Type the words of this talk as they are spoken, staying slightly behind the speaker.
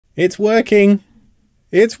It's working.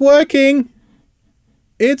 It's working.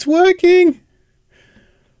 It's working.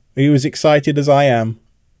 Are you as excited as I am?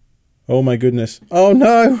 Oh my goodness. Oh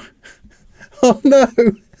no. Oh no.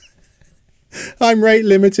 I'm rate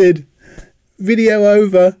limited. Video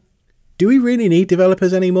over. Do we really need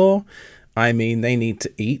developers anymore? I mean, they need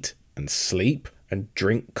to eat and sleep and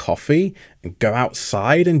drink coffee and go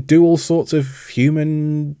outside and do all sorts of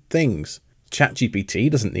human things.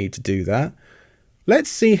 ChatGPT doesn't need to do that.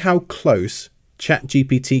 Let's see how close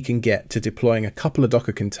ChatGPT can get to deploying a couple of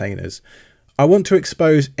Docker containers. I want to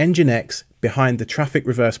expose Nginx behind the Traefik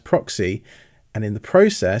reverse proxy, and in the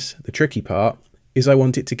process, the tricky part is I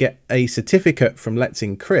want it to get a certificate from Let's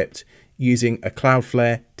Encrypt using a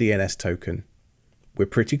Cloudflare DNS token. We're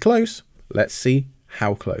pretty close. Let's see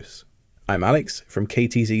how close. I'm Alex from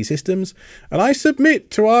KTZ Systems, and I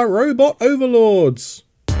submit to our robot overlords.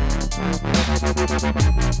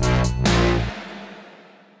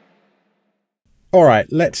 All right,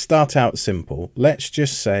 let's start out simple. Let's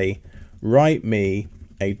just say, write me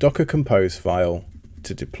a Docker Compose file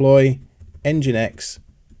to deploy Nginx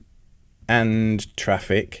and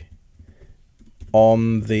Traefik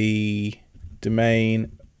on the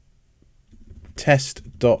domain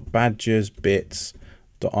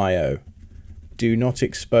test.badgersbits.io. Do not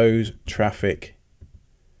expose Traefik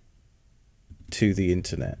to the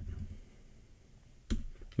internet.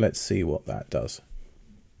 Let's see what that does.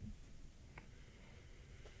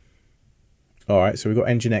 All right, so we've got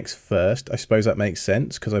Nginx first. I suppose that makes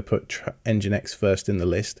sense because I put Nginx first in the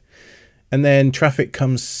list. And then Traefik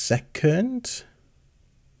comes second.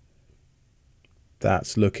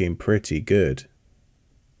 That's looking pretty good.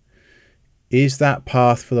 Is that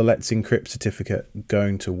path for the Let's Encrypt certificate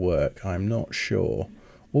going to work? I'm not sure.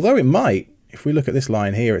 Although it might. If we look at this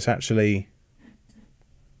line here, it's actually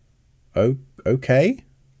okay.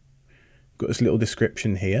 Got this little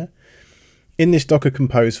description here. In this Docker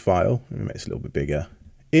Compose file, let me make this a little bit bigger.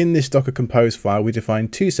 In this Docker Compose file, we define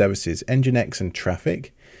two services, Nginx and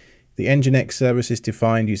Traefik. The Nginx service is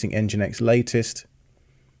defined using Nginx latest.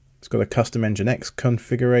 It's got a custom Nginx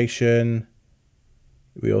configuration.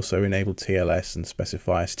 We also enable TLS and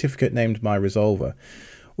specify a certificate named myResolver.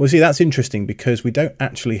 Well, see, that's interesting because we don't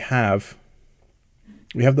actually have...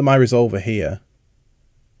 We have the myResolver here.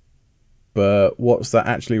 But what's that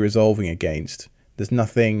actually resolving against? There's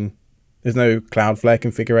nothing... There's no Cloudflare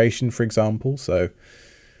configuration, for example. So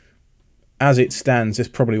as it stands, this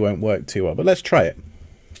probably won't work too well. But let's try it.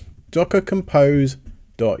 Docker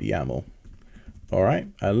compose.yaml. All right,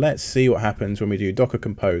 let's see what happens when we do Docker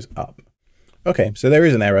Compose up. Okay, so there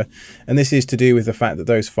is an error, and this is to do with the fact that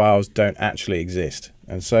those files don't actually exist.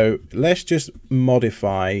 And so let's just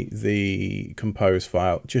modify the compose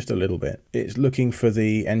file just a little bit. It's looking for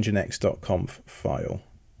the nginx.conf file.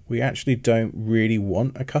 We actually don't really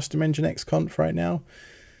want a custom nginx conf right now,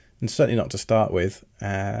 and certainly not to start with.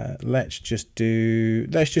 Let's just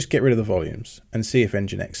get rid of the volumes and see if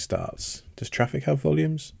Nginx starts. Does Traefik have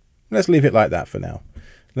volumes? Let's leave it like that for now.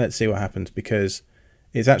 Let's see what happens, because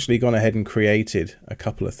it's actually gone ahead and created a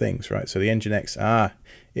couple of things, right? So the Nginx,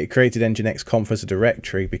 it created Nginx conf as a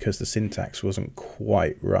directory because the syntax wasn't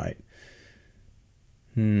quite right.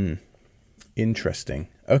 Interesting.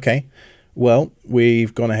 Okay. Well,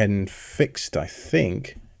 we've gone ahead and fixed, I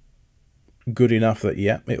think, good enough that,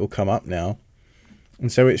 yeah, it will come up now. And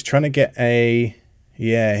so it's trying to get a,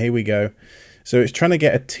 yeah, here we go. So it's trying to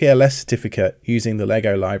get a TLS certificate using the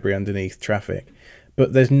Lego library underneath Traefik.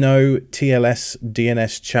 But there's no TLS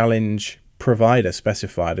DNS challenge provider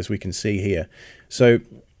specified, as we can see here. So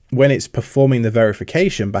when it's performing the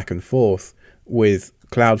verification back and forth with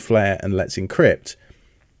Cloudflare and Let's Encrypt,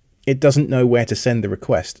 it doesn't know where to send the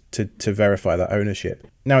request to verify that ownership.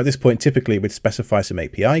 Now, at this point, typically we'd specify some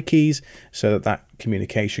API keys so that that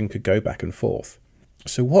communication could go back and forth.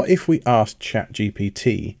 So what if we asked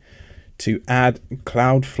ChatGPT to add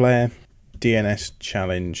Cloudflare DNS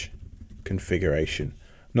challenge configuration?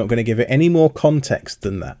 I'm not going to give it any more context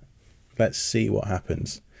than that. Let's see what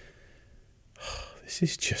happens. This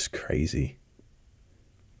is just crazy.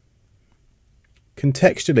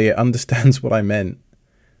 Contextually, it understands what I meant.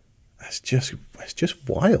 It's just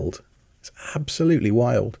wild. It's absolutely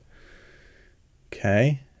wild.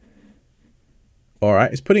 Okay. All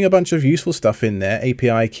right. It's putting a bunch of useful stuff in there.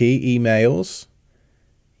 API key, emails.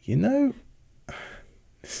 You know,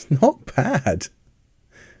 it's not bad.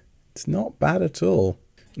 It's not bad at all.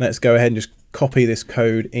 Let's go ahead and just copy this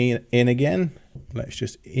code in again. Let's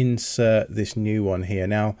just insert this new one here.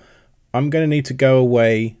 Now, I'm going to need to go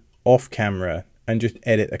away off camera and just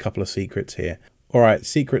edit a couple of secrets here. All right,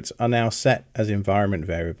 secrets are now set as environment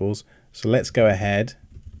variables. So let's go ahead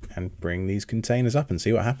and bring these containers up and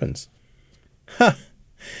see what happens. Ha!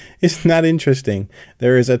 Isn't that interesting?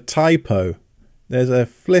 There is a typo. There's a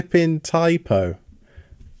flipping typo.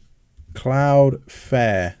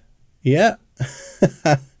 Cloudflare. Yeah.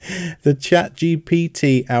 The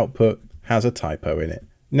ChatGPT output has a typo in it.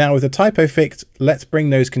 Now with the typo fixed, let's bring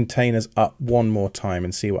those containers up one more time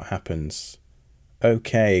and see what happens.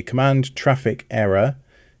 Okay, command Traefik error.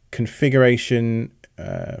 Configuration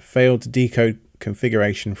failed to decode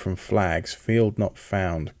configuration from flags. Field not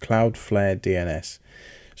found. Cloudflare DNS.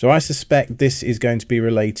 So I suspect this is going to be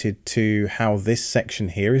related to how this section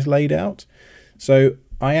here is laid out. So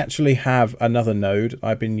I actually have another node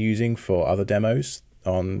I've been using for other demos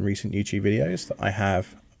on recent YouTube videos that I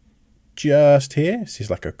have just here. This is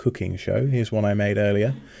like a cooking show. Here's one I made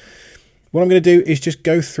earlier. What I'm going to do is just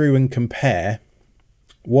go through and compare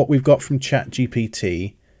what we've got from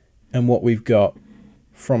ChatGPT and what we've got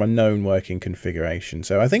from a known working configuration.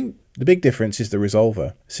 So I think the big difference is the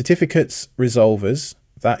resolver. Certificates resolvers,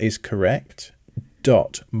 that is correct.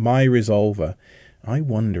 My resolver. I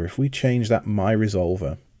wonder if we change that my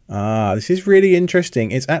resolver. Ah, this is really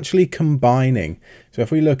interesting. It's actually combining. So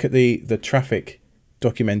if we look at the Traefik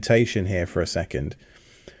documentation here for a second,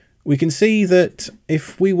 we can see that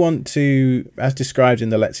if we want to, as described in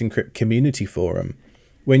the Let's Encrypt community forum,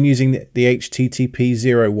 when using the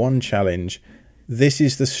HTTP 01 challenge, this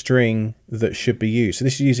is the string that should be used. So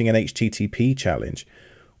this is using an HTTP challenge.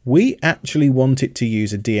 We actually want it to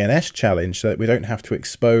use a DNS challenge so that we don't have to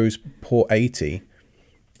expose port 80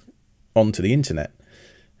 onto the internet.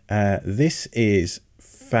 This is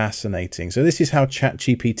fascinating. So this is how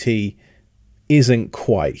ChatGPT isn't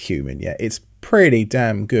quite human yet. It's pretty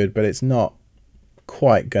damn good, but it's not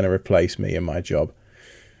quite going to replace me in my job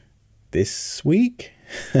this week.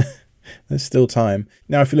 There's still time.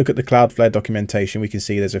 Now, if you look at the Cloudflare documentation, we can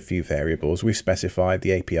see there's a few variables. We've specified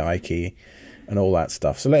the API key and all that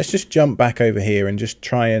stuff. So let's just jump back over here and just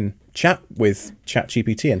try and chat with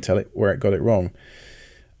ChatGPT and tell it where it got it wrong.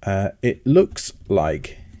 It looks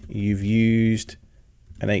like you've used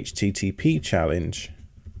an HTTP challenge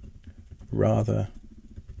rather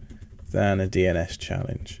than a DNS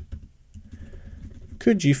challenge.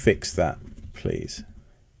 Could you fix that, please?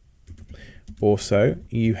 Also,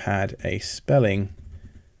 you had a spelling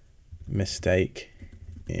mistake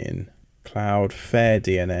in Cloudflare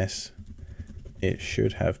DNS. It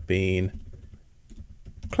should have been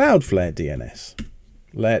Cloudflare DNS.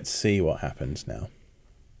 Let's see what happens now.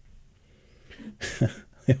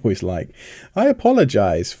 I always I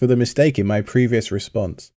apologize for the mistake in my previous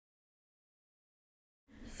response.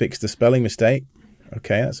 Fix the spelling mistake.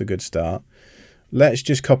 Okay, that's a good start. Let's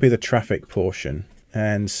just copy the Traefik portion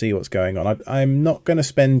and see what's going on. I'm not going to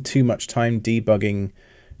spend too much time debugging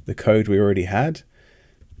the code we already had.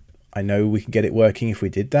 I know we can get it working if we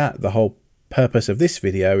did that. The whole purpose of this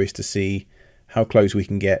video is to see how close we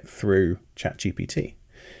can get through ChatGPT.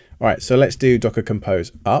 All right, so let's do docker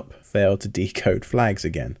compose up, failed to decode flags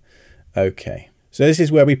again. Okay, so this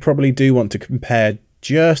is where we probably do want to compare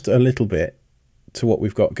just a little bit to what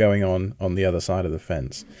we've got going on the other side of the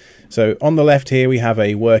fence. So on the left here, we have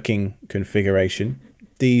a working configuration.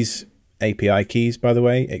 These API keys, by the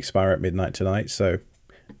way, expire at midnight tonight, so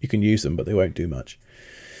you can use them, but they won't do much.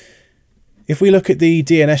 If we look at the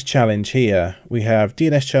DNS challenge here, we have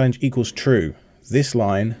DNS challenge equals true. This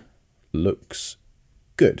line looks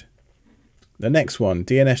good. The next one,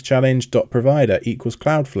 DNS challenge dot provider equals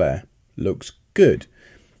Cloudflare, looks good.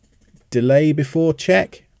 Delay before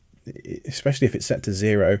check, especially if it's set to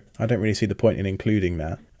 0, I don't really see the point in including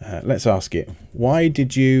that. Let's ask it, why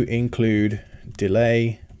did you include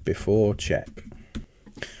delay before check?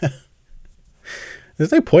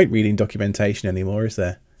 There's no point reading documentation anymore, is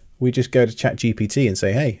there? We just go to ChatGPT and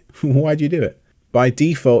say, hey, why'd you do it? By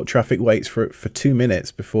default, Traefik waits for 2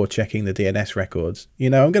 minutes before checking the DNS records. You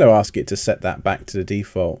know, I'm going to ask it to set that back to the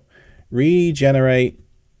default. Regenerate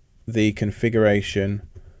the configuration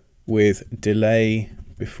with delay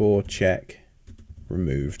before check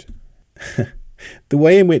removed. The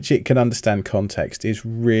way in which it can understand context is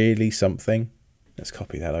really something. Let's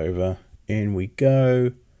copy that over. In we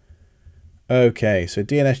go. Okay, so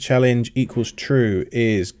DNS challenge equals true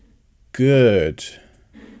is good.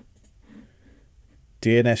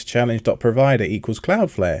 DNS challenge.provider equals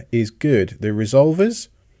Cloudflare is good. The resolvers,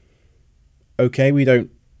 okay, we don't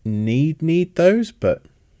need those, but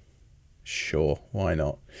sure, why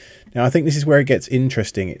not? Now, I think this is where it gets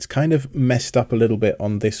interesting. It's kind of messed up a little bit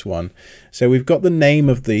on this one. So we've got the name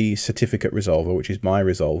of the certificate resolver, which is my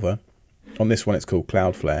resolver. On this one, it's called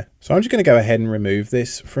Cloudflare. So I'm just going to go ahead and remove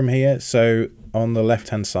this from here. So on the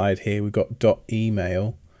left-hand side here, we've got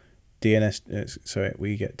 .email DNS, so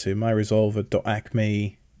we get to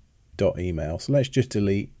myresolver.acme.email. So let's just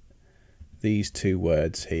delete these two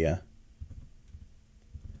words here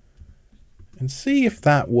and see if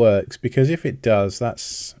that works, because if it does,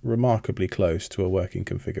 that's remarkably close to a working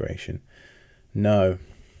configuration. No,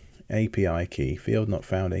 API key, field not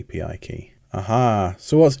found API key. Aha,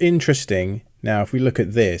 so what's interesting now, if we look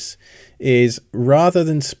at this, is rather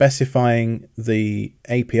than specifying the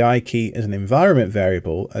API key as an environment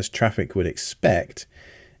variable, as Traefik would expect,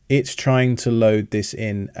 it's trying to load this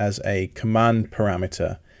in as a command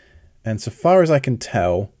parameter. And so far as I can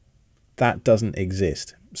tell, that doesn't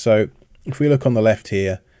exist. So if we look on the left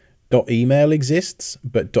here, .email exists,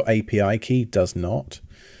 but .api key does not.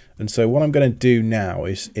 And so what I'm going to do now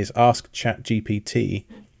is ask ChatGPT,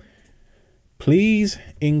 please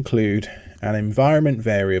include an environment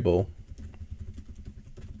variable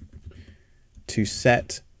to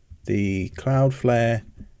set the Cloudflare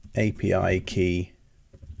API key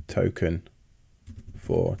token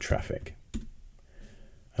for Traefik.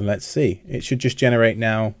 And let's see, it should just generate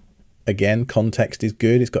now. Again, context is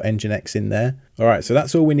good. It's got Nginx in there. All right, so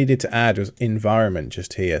that's all we needed to add was environment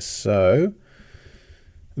just here. So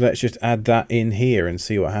let's just add that in here and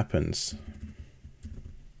see what happens.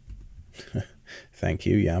 Thank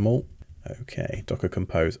you, YAML. Okay, Docker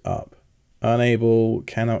Compose up. Unable,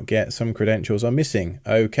 cannot get, some credentials are missing.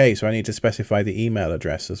 Okay, so I need to specify the email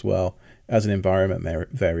address as well as an environment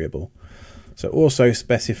variable. So also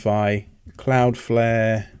specify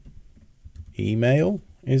Cloudflare email.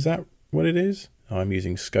 Is that what it is? Oh, I'm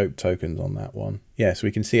using scope tokens on that one. Yeah, so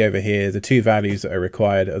we can see over here the two values that are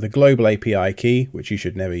required are the global API key, which you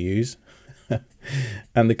should never use,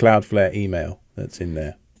 and the Cloudflare email that's in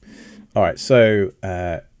there. All right, so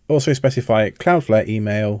also specify Cloudflare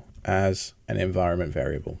email as an environment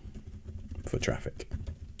variable for Traefik.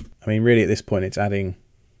 I mean, really at this point, it's adding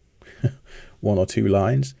 1 or 2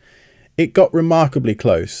 lines. It got remarkably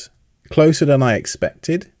close, closer than I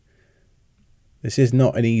expected. This is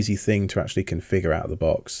not an easy thing to actually configure out of the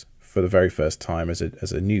box for the very first time as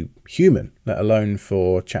a new human, let alone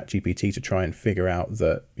for ChatGPT to try and figure out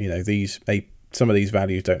that, you know, some of these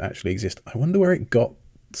values don't actually exist. I wonder where it got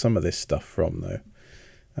some of this stuff from though.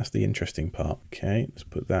 That's the interesting part. Okay, let's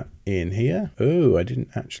put that in here. Oh, I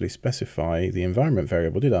didn't actually specify the environment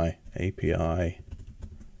variable, did I? API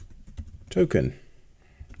token.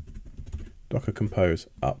 Docker Compose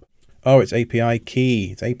up. Oh, it's API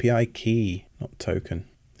key. It's API key, not token.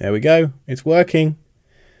 There we go. It's working.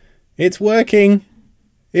 It's working.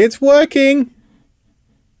 It's working.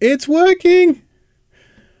 It's working.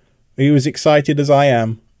 Are you as excited as I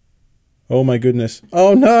am? Oh my goodness.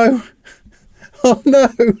 Oh no. Oh no.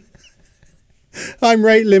 I'm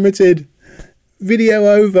rate limited. Video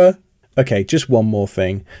over. Okay, just one more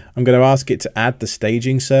thing. I'm going to ask it to add the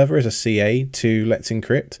staging server as a CA to Let's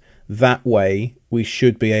Encrypt. That way we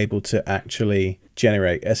should be able to actually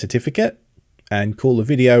generate a certificate and call the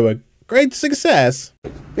video a great success.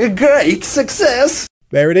 A great success.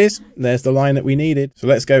 There it is. There's the line that we needed. So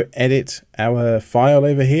let's go edit our file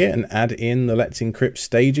over here and add in the Let's Encrypt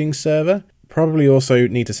staging server. Probably also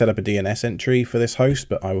need to set up a DNS entry for this host,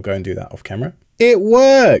 but I will go and do that off camera. It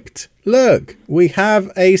worked. Look, we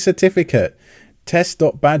have a certificate.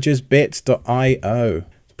 test.badgersbits.io.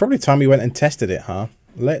 It's probably time we went and tested it, huh?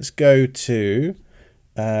 Let's go to,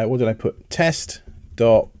 what did I put?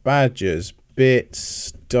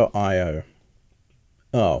 test.badgersbits.io.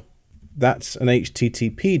 Oh, that's an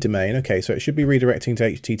HTTP domain. Okay, so it should be redirecting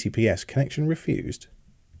to HTTPS. Connection refused.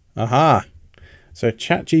 Aha. So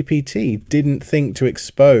ChatGPT didn't think to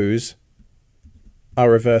expose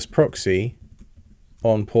our reverse proxy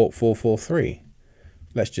on port 443.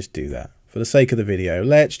 Let's just do that. For the sake of the video,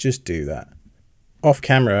 let's just do that. Off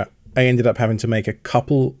camera, I ended up having to make a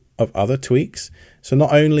couple of other tweaks. So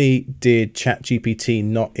not only did ChatGPT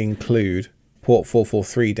not include port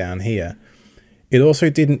 443 down here, it also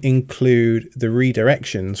didn't include the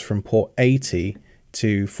redirections from port 80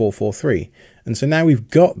 to 443. And so now we've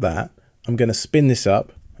got that. I'm going to spin this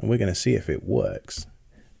up and we're going to see if it works.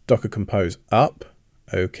 Docker Compose up.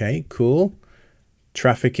 Okay, cool.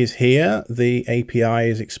 Traefik is here. The API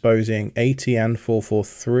is exposing 80 and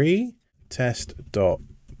 443.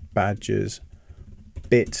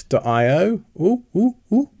 Test.badgersbits.io. Ooh, ooh,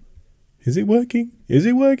 ooh. Is it working? Is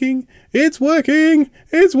it working? It's working!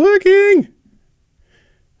 It's working!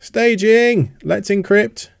 Staging. Let's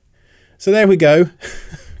encrypt. So there we go.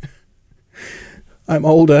 I'm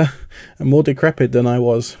older and more decrepit than I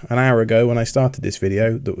was an hour ago when I started this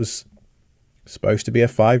video that was supposed to be a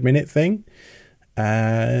 5-minute thing.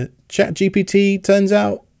 ChatGPT turns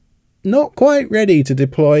out not quite ready to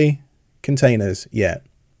deploy containers yet.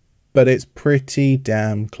 but it's pretty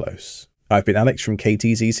damn close. I've been Alex from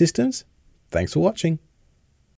KTZ Systems. Thanks for watching.